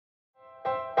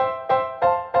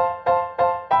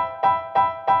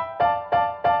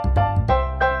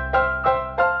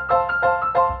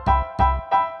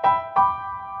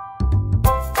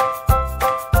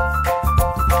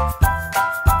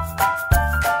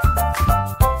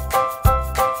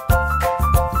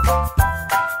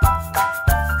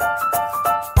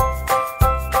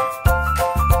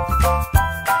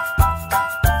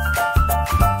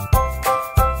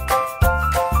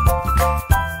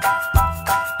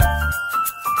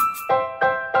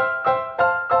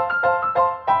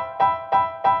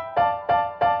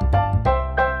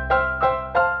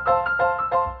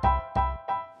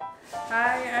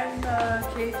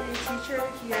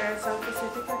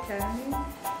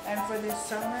And for this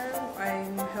summer,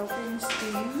 I'm helping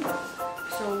STEAM.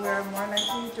 So we're more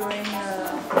likely doing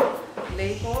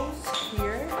Legos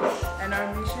here. And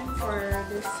our mission for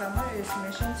this summer is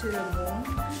Mission to the Moon.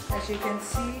 As you can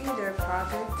see, their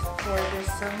project for this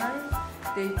summer,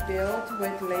 they built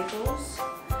with Legos.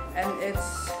 And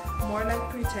it's more like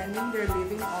pretending they're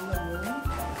living on the moon.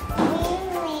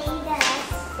 We made a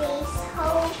space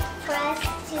home for us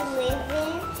to live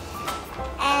in.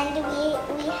 And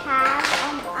we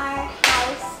have our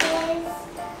houses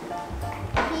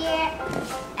here.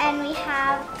 And we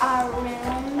have our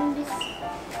rooms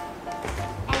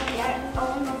and our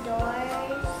own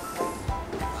doors.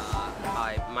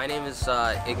 Hi, my name is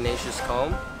Ignatius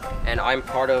Combe, and I'm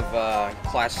part of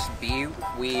Class B.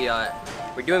 We're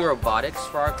doing robotics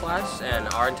for our class, and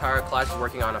our entire class is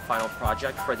working on a final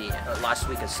project for the last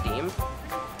week of STEAM.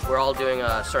 We're all doing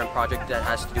a certain project that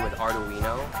has to do with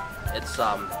Arduino.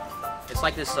 It's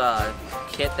like this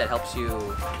kit that helps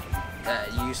you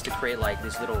use to create like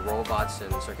these little robots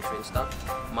and circuitry and stuff.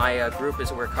 My group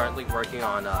we're currently working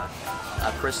on a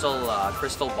crystal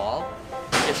ball.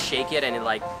 You just shake it and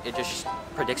it just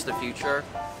predicts the future,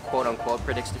 quote unquote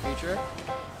predicts the future.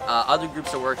 Other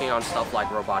groups are working on stuff like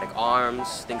robotic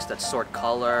arms, things that sort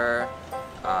color.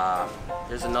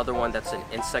 There's another one that's an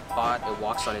insect bot. It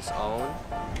walks on its own.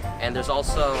 And there's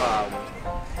also,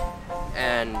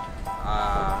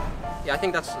 yeah, I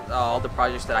think that's all the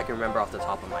projects that I can remember off the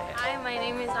top of my head. Hi, my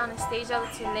name is Anastasia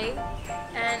Latile,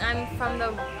 and I'm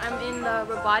in the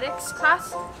robotics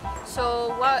class.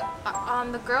 So what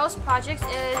the girls' project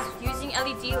is using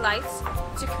LED lights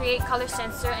to create color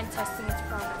sensor and testing its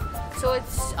program. So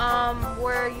it's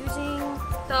we're using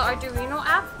the Arduino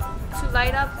app to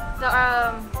light up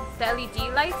the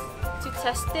LED lights to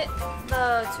test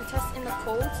in the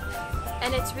codes,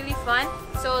 and it's really fun.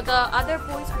 So the other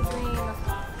boys are doing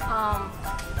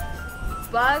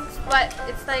bugs, but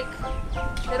it's like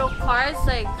little cars,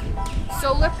 like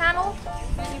solar panel,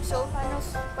 using solar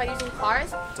panels by using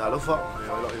cars.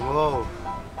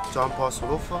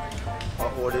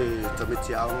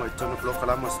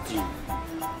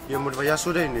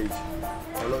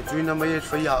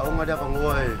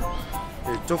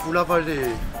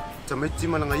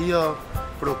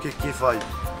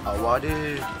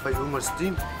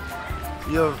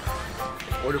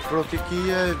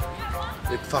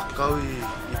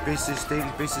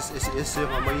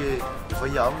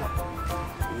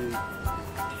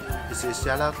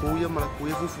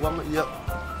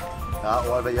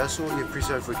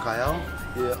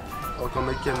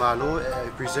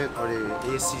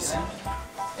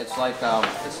 It's like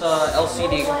it's a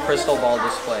LCD crystal ball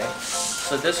display.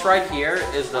 So this right here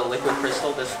is the liquid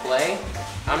crystal display.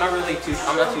 I'm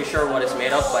not too sure what it's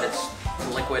made of, but it's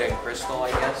liquid and crystal,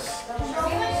 I guess.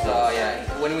 So yeah,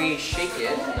 when we shake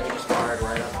it, let me just fire it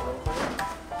right up real quick.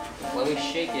 When we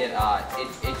shake it,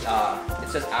 it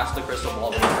says ask the crystal ball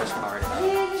when we first fired it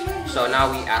up. So now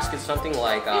we ask it something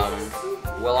like,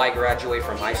 will I graduate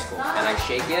from high school? And I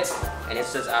shake it, and it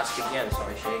says ask again. So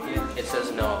I shake it, it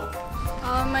says no.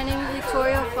 My name is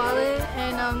Victoria Fale,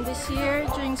 and this year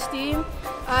during STEAM,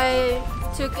 I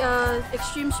took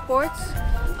extreme sports.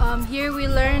 Here we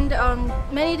learned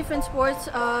many different sports: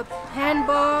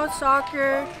 handball,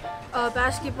 soccer,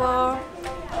 basketball,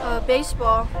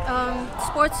 baseball.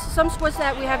 Some sports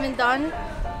that we haven't done,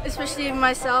 especially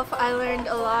myself. I learned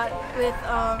a lot with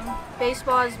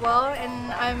baseball as well,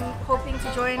 and I'm hoping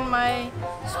to join my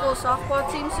school softball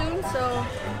team soon. So,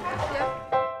 yeah.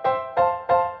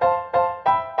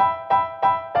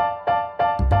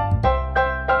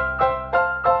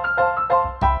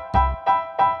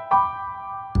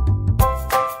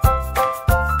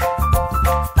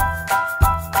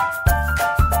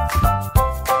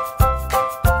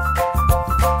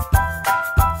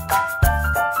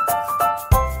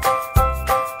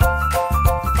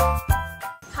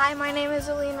 My name is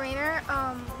Aline Rayner.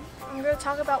 I'm going to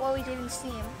talk about what we did in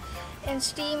STEAM. In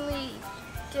STEAM, we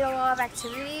did a lot of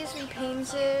activities. We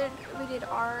painted, we did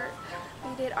art,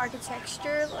 we did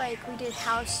architecture, like we did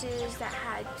houses that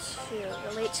had to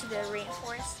relate to the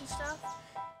rainforest and stuff.